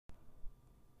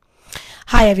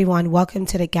Hi everyone, welcome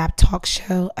to the Gap Talk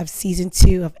Show of Season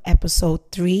 2 of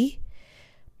Episode 3,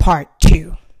 Part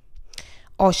 2.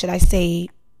 Or should I say,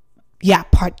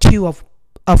 Part 2 of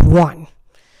 1.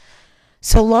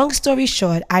 So long story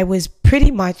short, I was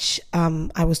pretty much,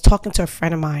 I was talking to a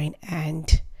friend of mine,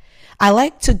 and I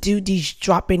like to do these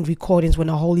drop-in recordings when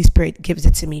the Holy Spirit gives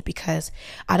it to me, because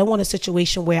I don't want a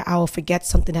situation where I will forget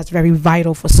something that's very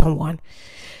vital for someone.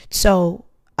 So,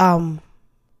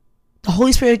 the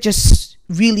Holy Spirit just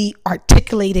really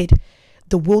articulated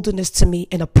the wilderness to me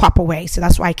in a proper way. So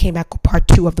that's why I came back with part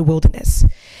 2 of the wilderness.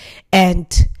 And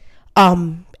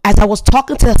as I was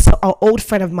talking to an old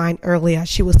friend of mine earlier,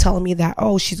 she was telling me that,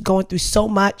 she's going through so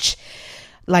much.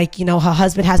 Like, her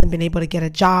husband hasn't been able to get a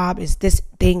job. Is this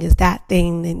thing, is that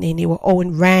thing, and they were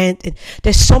owing rent. And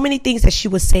there's so many things that she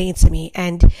was saying to me.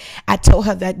 And I told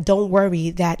her that, don't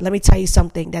worry, that let me tell you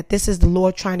something, that this is the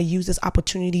Lord trying to use this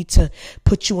opportunity to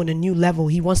put you on a new level.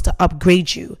 He wants to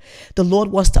upgrade you. The Lord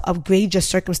wants to upgrade your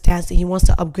circumstance, and He wants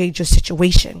to upgrade your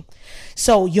situation.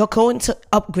 So you're going to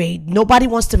upgrade. Nobody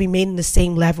wants to remain in the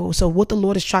same level. So what the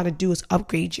Lord is trying to do is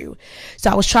upgrade you.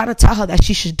 So I was trying to tell her that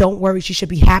don't worry, she should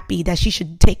be happy, that she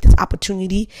should take this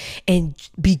opportunity and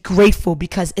be grateful,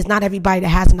 because it's not everybody that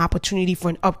has an opportunity for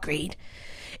an upgrade.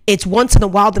 It's once in a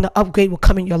while that the upgrade will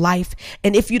come in your life.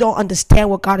 And if you don't understand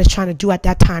what God is trying to do at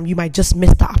that time, you might just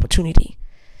miss the opportunity.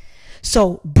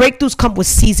 So breakthroughs come with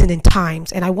season and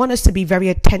times. And I want us to be very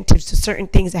attentive to certain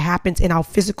things that happens in our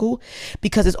physical,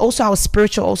 because it's also our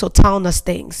spiritual also telling us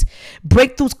things.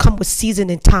 Breakthroughs come with season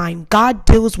and time. God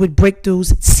deals with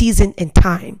breakthroughs, season and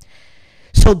time.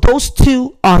 So those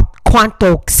two are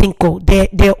quanto cinco. They're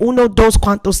uno, dos,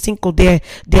 quanto cinco. They're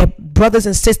brothers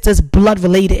and sisters, blood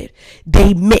related.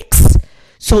 They mix.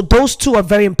 So those two are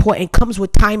very important. It comes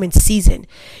with time and season.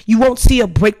 You won't see a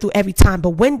breakthrough every time, but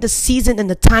when the season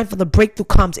and the time for the breakthrough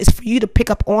comes, it's for you to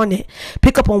pick up on it,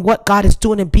 pick up on what God is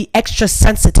doing, and be extra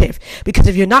sensitive. Because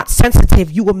if you're not sensitive,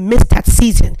 you will miss that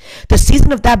season. The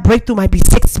season of that breakthrough might be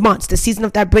 6 months. The season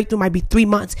of that breakthrough might be 3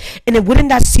 months. And then within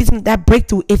that season of that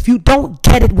breakthrough, if you don't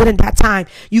get it within that time,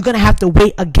 you're going to have to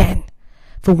wait again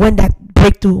for when that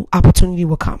breakthrough opportunity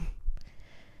will come.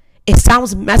 It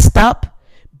sounds messed up,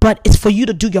 but it's for you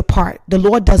to do your part. The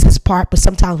Lord does His part, but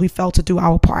sometimes we fail to do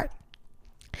our part.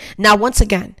 Now, once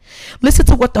again, listen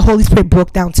to what the Holy Spirit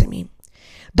broke down to me.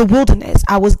 The wilderness.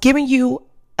 I was giving you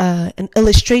an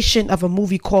illustration of a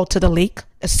movie called To the Lake,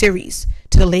 a series,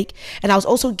 To the Lake. And I was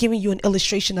also giving you an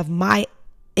illustration of my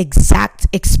exact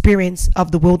experience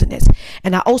of the wilderness.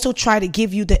 And I also try to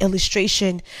give you the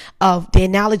illustration of the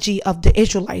analogy of the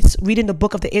Israelites, reading the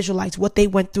book of the Israelites, what they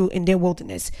went through in their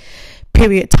wilderness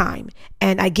period time.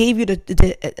 And I gave you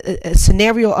the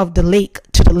scenario of the lake,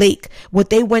 To the Lake, what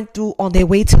they went through on their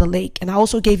way to the lake. And I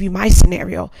also gave you my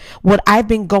scenario, what I've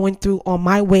been going through on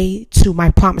my way to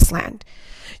my promised land.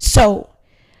 So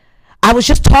I was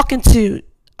just talking to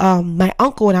my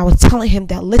uncle, and I was telling him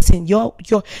that, listen, your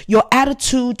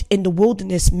attitude in the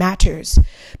wilderness matters,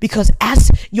 because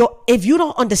if you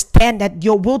don't understand that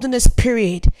your wilderness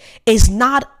period is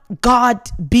not God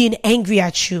being angry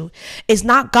at you, it's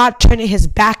not God turning His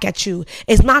back at you,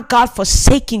 it's not God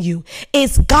forsaking you,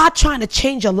 it's God trying to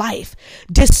change your life.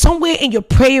 There's somewhere in your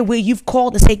prayer where you've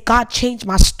called and say, God, change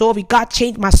my story, God,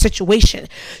 change my situation.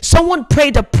 Someone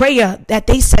prayed a prayer that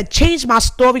they said, change my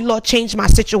story, Lord, change my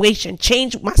situation,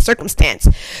 change my circumstance.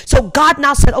 So God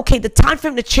now said, okay, the time for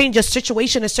Him to change your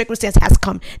situation and circumstance has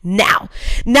come now.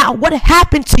 Now, what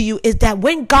happened to you is that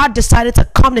when God decided to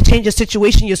come to change your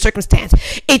situation, your circumstance,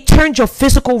 it turned your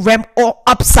physical realm all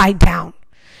upside down.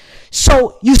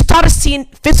 So you started seeing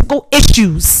physical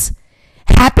issues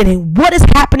happening. What is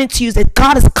happening to you is that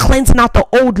God is cleansing out the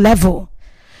old level.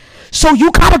 So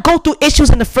you got to go through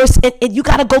issues in the first, and you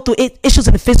got to go through issues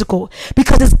in the physical,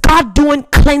 because it's God doing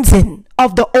cleansing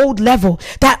of the old level.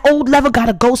 That old level got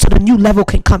to go so the new level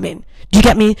can come in. Do you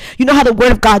get me? You know how the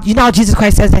word of God, you know how Jesus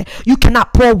Christ says that you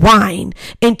cannot pour wine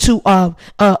into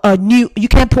you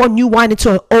can't pour new wine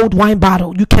into an old wine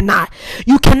bottle. You cannot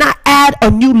add a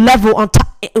new level on top,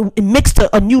 mix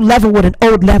a new level with an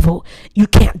old level. You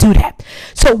can't do that.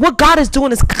 So what God is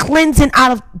doing is cleansing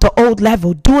out of the old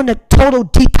level, doing a total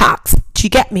detox. Do you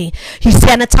get me? He's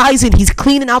sanitizing, He's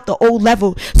cleaning out the old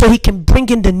level so He can bring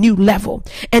in the new level.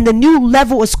 And the new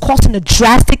level is causing a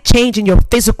drastic change in your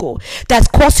physical. That's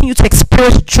causing you to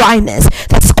experience dryness.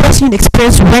 That's causing you to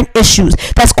experience rent issues.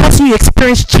 That's causing you to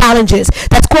experience challenges.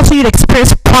 That's causing you to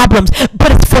experience problems.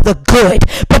 But it's for the good.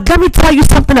 But let me tell you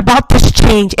something about this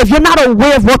change. If you're not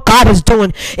aware of what God is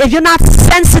doing, if you're not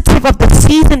sensitive of the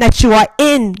season that you are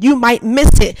in, you might miss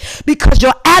it, because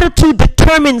your attitude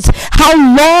determines how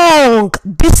long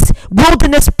this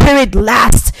wilderness period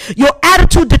lasts. Your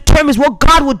attitude determines what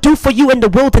God will do for you in the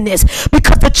wilderness,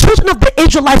 because the children of the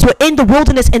Israelites were in the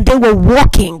wilderness and they were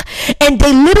walking, and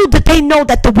they little did they know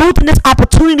that the wilderness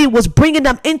opportunity was bringing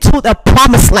them into the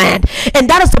promised land. And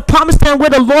that is the promised land where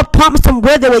the Lord promised them,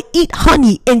 where they will eat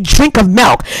honey and drink of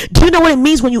milk. Do you know what it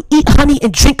means when you eat honey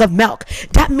and drink of milk?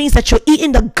 That means that you're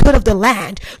eating the good of the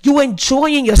land. You're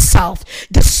enjoying yourself.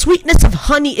 The sweetness of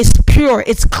honey is pure,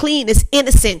 it's clean, it's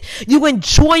innocent. You're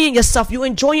enjoying yourself. You're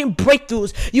enjoying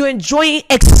breakthroughs. You're enjoying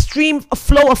extreme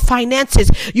flow of finances.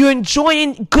 You're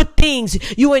enjoying good things.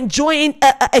 You're enjoying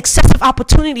excessive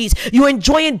opportunities. You're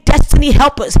enjoying destiny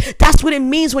helpers. That's what it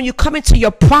means when you come into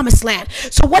your promised land.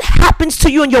 So what happens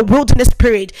to you in your wilderness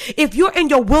period? If you're in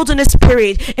your wilderness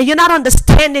period and you're not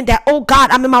understanding that, oh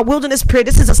God, I'm in my wilderness period,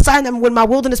 this is a sign I'm in my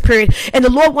wilderness period, and the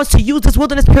Lord wants to use this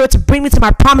wilderness period to bring me to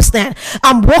my promised land.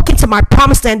 I'm walking to my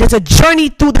promised land. There's a journey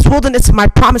through this wilderness to my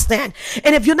promised land.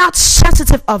 And if you're not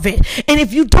sensitive of it, and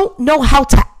if you don't know how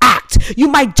to act, you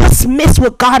might just miss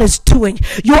what God is doing.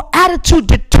 Your attitude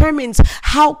determines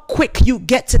how quick you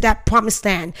get to that promised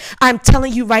land. I'm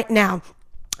telling you right now,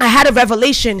 I had a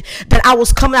revelation that I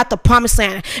was coming out the promised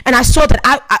land, and I saw that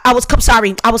I was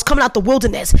coming out the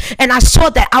wilderness, and I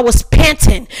saw that I was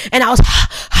panting, and I was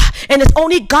and it's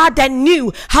only God that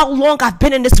knew how long I've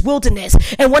been in this wilderness.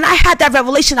 And when I had that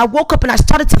revelation, I woke up and I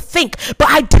started to think, but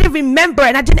I didn't remember,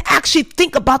 and I didn't actually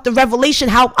think about the revelation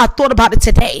how I thought about it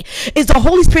today. It's the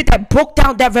Holy Spirit that broke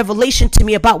down that revelation to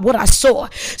me about what I saw.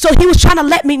 So he was trying to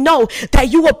let me know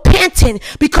that you were panting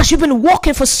because you've been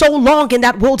walking for so long in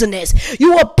that wilderness.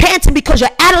 You were panting because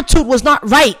your attitude was not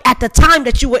right at the time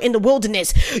that you were in the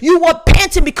wilderness. You were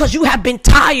panting because you have been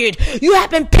tired. You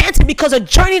have been panting because a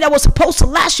journey that was supposed to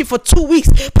last you for 2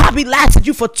 weeks probably lasted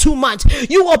you for 2 months.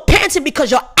 You were panting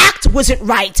because your act wasn't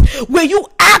right. Where you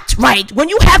act right, when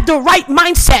you have the right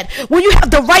mindset, when you have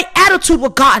the right attitude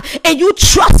with God, and you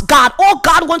trust God, all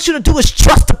God wants you to do is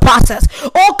trust the process.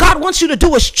 All God wants you to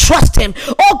do is trust him.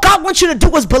 All God wants you to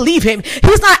do is believe him.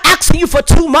 He's not asking you for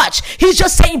too much. He's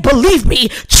just saying, believe me,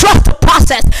 trust the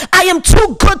process. I am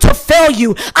too good to fail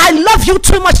you. I love you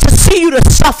too much to see you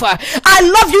to suffer. I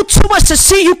love you too much to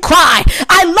see you cry.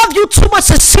 I love you too much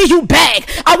to see you beg.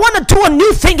 I want to do a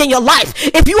new thing in your life.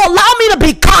 If you allow me to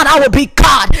be God, I will be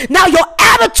God. Now your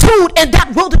attitude in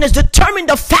that wilderness determine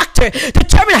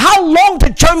how long the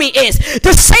journey is.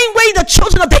 The same way the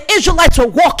children of the Israelites were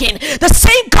walking, the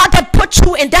same God that put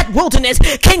you in that wilderness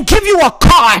can give you a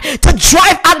car to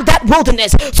drive out of that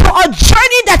wilderness. So a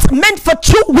journey that's meant for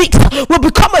 2 weeks will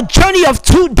become a journey of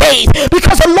 2 days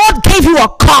because the Lord gave you a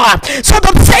car. So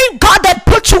the same God that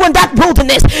put you in that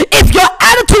wilderness, if your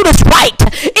attitude is right,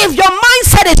 if your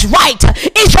mindset is right,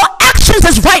 if your actions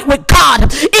is right with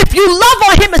God, if you love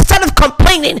on him instead of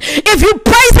complaining, if you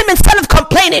praise him instead of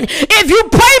complaining, if you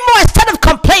pray more instead of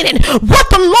complaining, what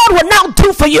the Lord will now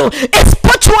do for you is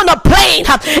put you on a plane,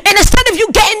 and instead of you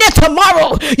getting there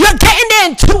tomorrow, you're getting there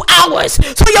in 2 hours.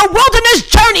 So your wilderness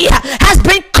journey has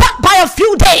been cut by a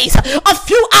few days, a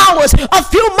few hours, a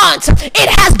few months. It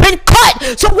has been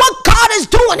cut. So what God is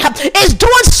doing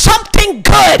something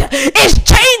good. It's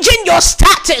changing your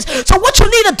status. So what you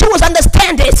need to do is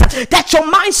understand this, that your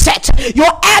mindset,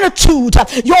 your attitude,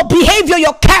 your behavior,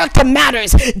 your character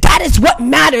matters. That is what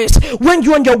matters when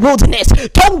you're in your wilderness.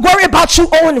 Don't worry about you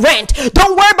owing rent.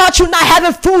 Don't worry about you not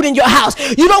having food in your house.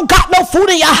 You don't got no food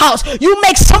in your house. You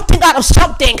make something out of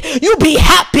something. You be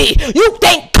happy. You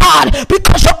thank God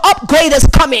because your upgrade is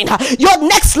coming. Your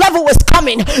next level is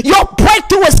coming. Your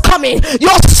breakthrough is coming.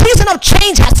 Your season of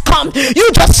change has come. You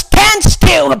just stand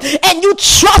still and you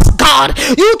trust God.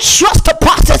 You trust the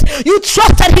process. You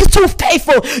trust that he's too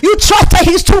faithful. You trust that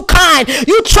he's too kind.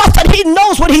 You trust that he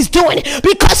knows what he's doing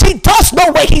because he does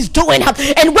know what he's doing.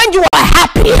 And when you are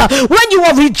happy, when you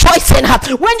are rejoicing,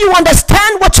 when you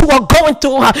understand what you are going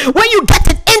through, when you get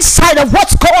an insight of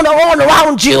what's going on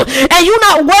around you, and you're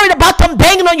not worried about them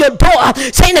banging on your door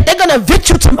saying that they're going to evict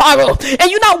you tomorrow,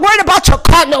 and you're not worried about your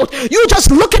car note, you're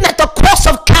just looking at the cross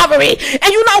of Calvary, and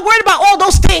you're not worried about all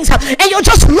those things, and you're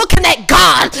just looking at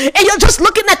God, and you're just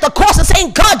looking at the cross and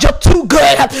saying, God, you're too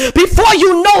good. Before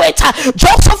you know it,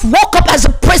 Joseph woke up as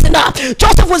a prisoner.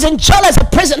 Joseph was in jail as a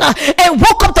prisoner and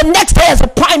woke up the next day as a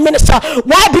prime minister.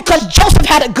 Why? Because Joseph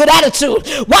had a good attitude.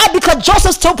 Why? Because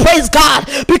Joseph still praised God.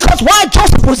 Because why?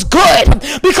 Joseph was good.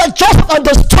 Because Joseph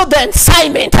understood the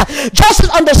assignment. Joseph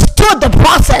understood the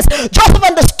process. Joseph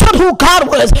understood who God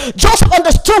was. Joseph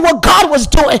understood what God was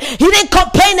doing. He didn't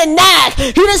complain and nag.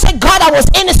 He didn't say, God, I was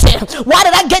innocent. Why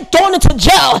did I get thrown into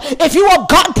jail? If you are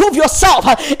God, prove yourself.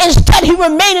 Instead, he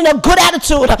remained in a good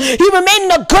attitude. He remained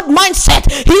in a good mindset.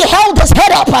 He held his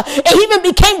head up, and he even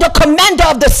became the commander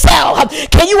of the cell.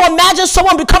 Can you imagine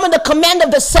someone becoming the commander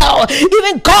of the cell?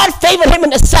 Even God favored him in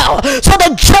the cell. So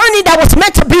the journey that was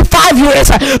meant to be 5 years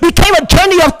became a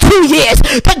journey of 2 years.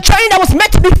 The journey that was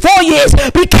meant to be 4 years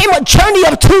became a journey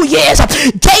of 2 years.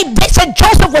 They said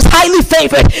Joseph was highly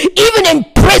favored, even in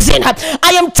prison.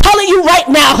 I am telling you right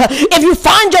now, if you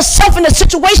find yourself in a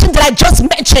situation that I just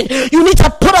mentioned, you need to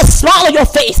put a smile on your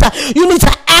face. You need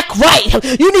to act right.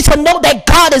 You need to know that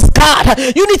God is God.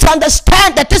 You need to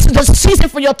understand that this is the season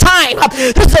for your time.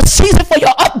 This is the season for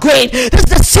your upgrade. This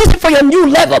is the season for your new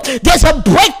level. There's a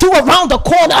breakthrough around the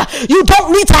corner. You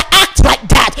don't need to act like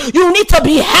that. You need to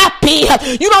be happy.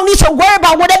 You don't need to worry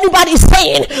about what everybody's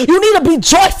saying. You need to be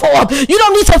joyful. You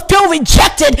don't need to feel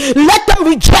rejected. Let them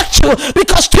reject you,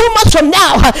 because 2 months from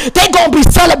now, they're going to be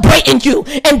celebrating you.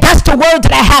 And that's the word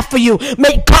that I have for you.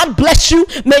 May God bless you.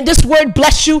 May this word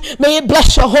bless you. May it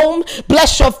bless your home,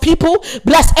 bless your people,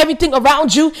 bless everything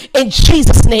around you, in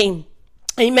Jesus' name.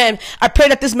 Amen. I pray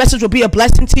that this message will be a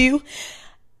blessing to you.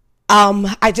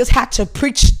 I just had to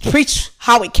preach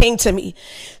how it came to me.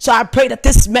 So I pray that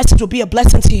this message will be a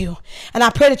blessing to you. And I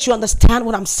pray that you understand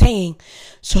what I'm saying.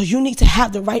 So you need to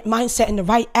have the right mindset and the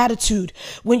right attitude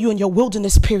when you're in your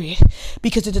wilderness period,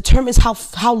 because it determines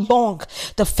how long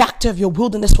the factor of your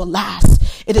wilderness will last.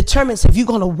 It determines if you're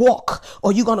going to walk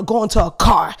or you're going to go into a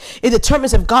car. It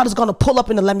determines if God is going to pull up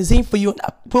in a limousine for you in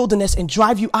the wilderness and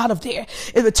drive you out of there.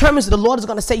 It determines if the Lord is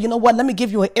going to say, you know what, let me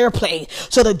give you an airplane.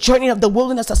 So the journey of the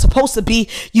wilderness is supposed to be,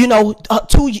 2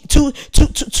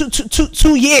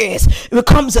 years. It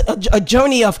becomes a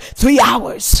journey of 3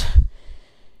 hours.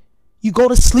 You go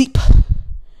to sleep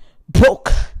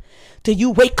broke, then you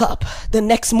wake up the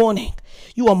next morning,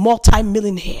 you are a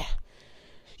multi-millionaire.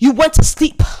 You went to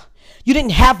sleep, you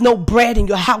didn't have no bread in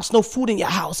your house, no food in your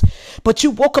house, but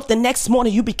you woke up the next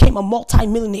morning, you became a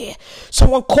multi-millionaire.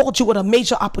 Someone called you with a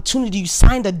major opportunity, you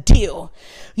signed a deal,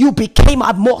 you became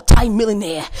a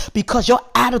multi-millionaire because your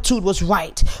attitude was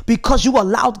right, because you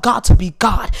allowed God to be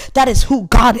God. That is who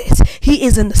God is. He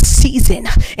is in the season,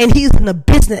 and he is in the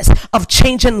business of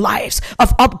changing lives,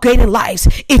 of upgrading lives.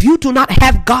 If you do not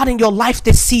have God in your life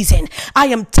this season, I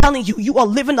am telling you, you are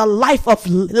living a life of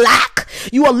lack.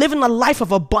 You are living a life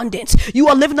of abundance. You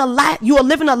are living a life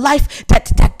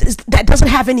that doesn't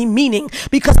have any meaning,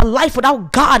 because a life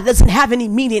without God doesn't have any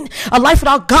meaning. A life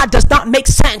without God does not make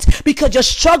sense, because you're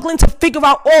struggling to figure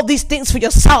out all these things for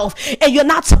yourself, and you're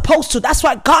not supposed to. That's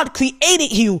why God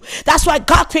created you. That's why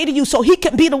God created you, so he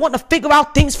can be the one to figure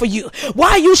out things for you.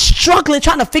 Why are you struggling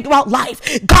trying to figure out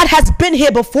life? God has been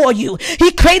here before you.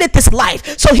 He created this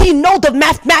life, so he knows the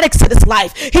mathematics of this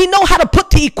life. He knows how to put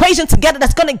the equation together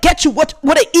that's going to get you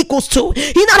what it equals to.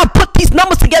 He knows how to put these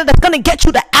numbers together that's going to get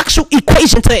you the actual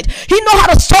equation to it. He knows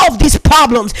how to solve these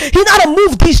problems. He knows how to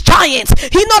move these giants.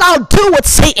 He knows how to deal with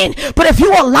Satan. But if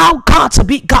you allow God to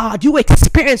be God, you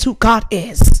experience who God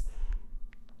is.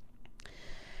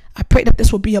 I pray that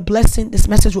this will be a blessing. This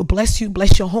message will bless you,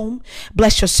 bless your home,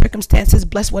 bless your circumstances,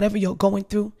 bless whatever you're going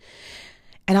through.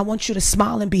 And I want you to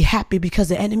smile and be happy, because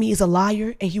the enemy is a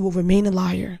liar and he will remain a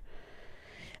liar.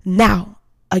 Now,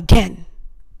 again,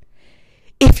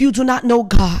 if you do not know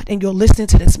God and you're listening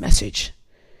to this message,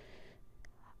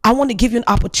 I want to give you an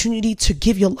opportunity to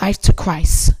give your life to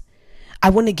Christ.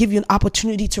 I want to give you an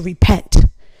opportunity to repent.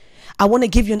 I want to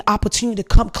give you an opportunity to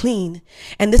come clean.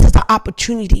 And this is the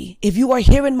opportunity. If you are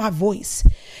hearing my voice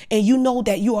and you know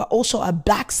that you are also a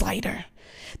backslider,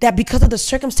 that because of the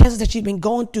circumstances that you've been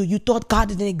going through, you thought God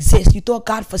didn't exist. You thought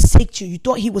God forsaked you. You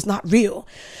thought he was not real.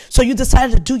 So you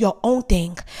decided to do your own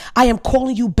thing. I am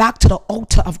calling you back to the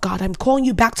altar of God. I'm calling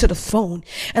you back to the throne.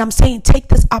 And I'm saying, take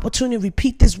this opportunity to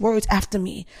repeat these words after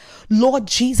me. Lord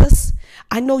Jesus,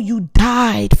 I know you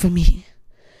died for me.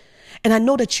 And I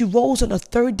know that you rose on the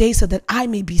third day so that I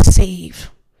may be saved.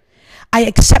 I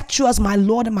accept you as my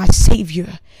Lord and my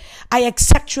Savior. I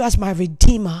accept you as my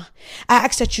Redeemer. I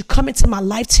ask that you come into my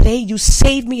life today. You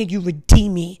save me and you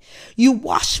redeem me. You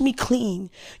wash me clean.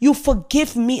 You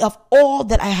forgive me of all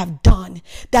that I have done.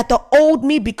 That the old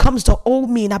me becomes the old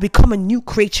me and I become a new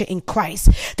creature in Christ.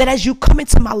 That as you come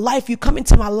into my life, you come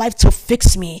into my life to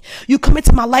fix me. You come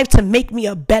into my life to make me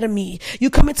a better me. You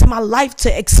come into my life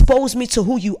to expose me to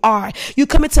who you are. You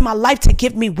come into my life to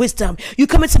give me wisdom. You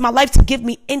come into my life to give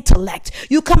me intellect.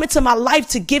 You come into my life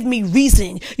to give me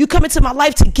reason. You come into my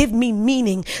life to give me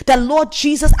meaning. That Lord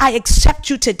Jesus, I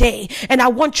accept you today and I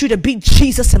want you to be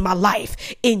Jesus in my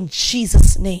life. In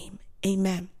Jesus' name,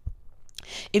 amen.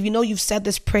 If you know you've said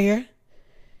this prayer,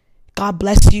 God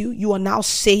bless you. You are now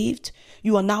saved.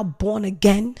 You are now born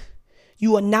again.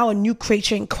 You are now a new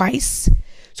creature in Christ.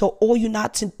 So all you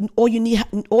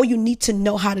need to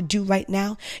know how to do right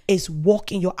now is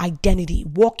walk in your identity,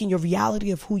 walk in your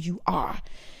reality of who you are.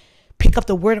 Pick up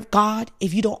the word of God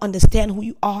if you don't understand who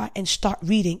you are and start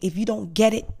reading. If you don't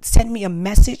get it, send me a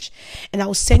message and I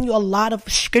will send you a lot of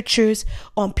scriptures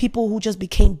on people who just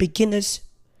became beginners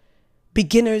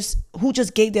who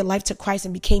just gave their life to Christ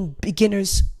and became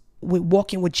beginners with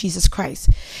walking with Jesus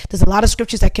Christ. There's a lot of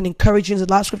scriptures that can encourage you. There's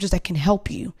a lot of scriptures that can help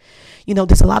you.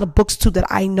 There's a lot of books too that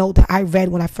I know that I read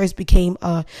when I first became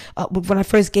when I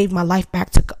first gave my life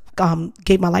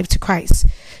to Christ.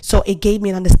 So it gave me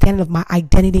an understanding of my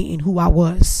identity and who I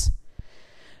was.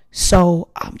 So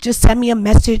just send me a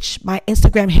message. My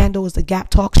Instagram handle is the Gap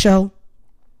Talk Show.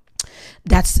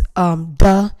 That's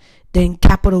then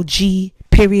capital G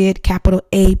period, capital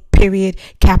A period,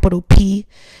 capital P,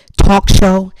 Talk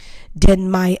Show. Then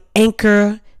my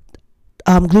Anchor,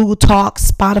 Google Talk,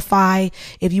 Spotify.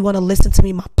 If you want to listen to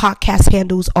me, my podcast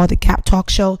handles are the Gap Talk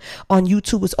Show. On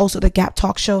YouTube is also the Gap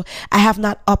Talk Show. I have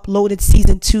not uploaded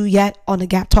season 2 yet on the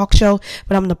Gap Talk Show,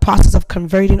 but I'm in the process of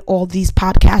converting all these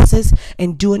podcasts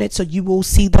and doing it so you will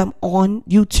see them on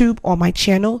YouTube on my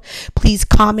channel. Please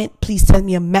comment. Please send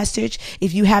me a message.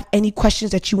 If you have any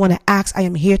questions that you want to ask, I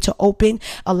am here to open.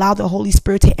 Allow the Holy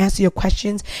Spirit to answer your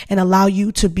questions and allow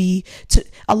you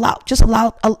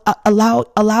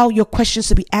allow your questions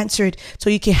to be answered so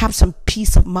you can have some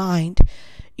peace of mind.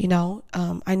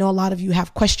 I know a lot of you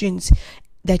have questions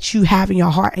that you have in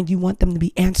your heart and you want them to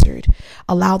be answered.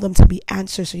 Allow them to be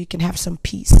answered so you can have some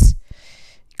peace.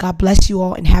 God bless you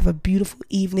all and have a beautiful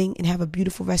evening and have a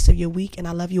beautiful rest of your week. And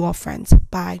I love you all, friends.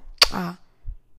 Bye.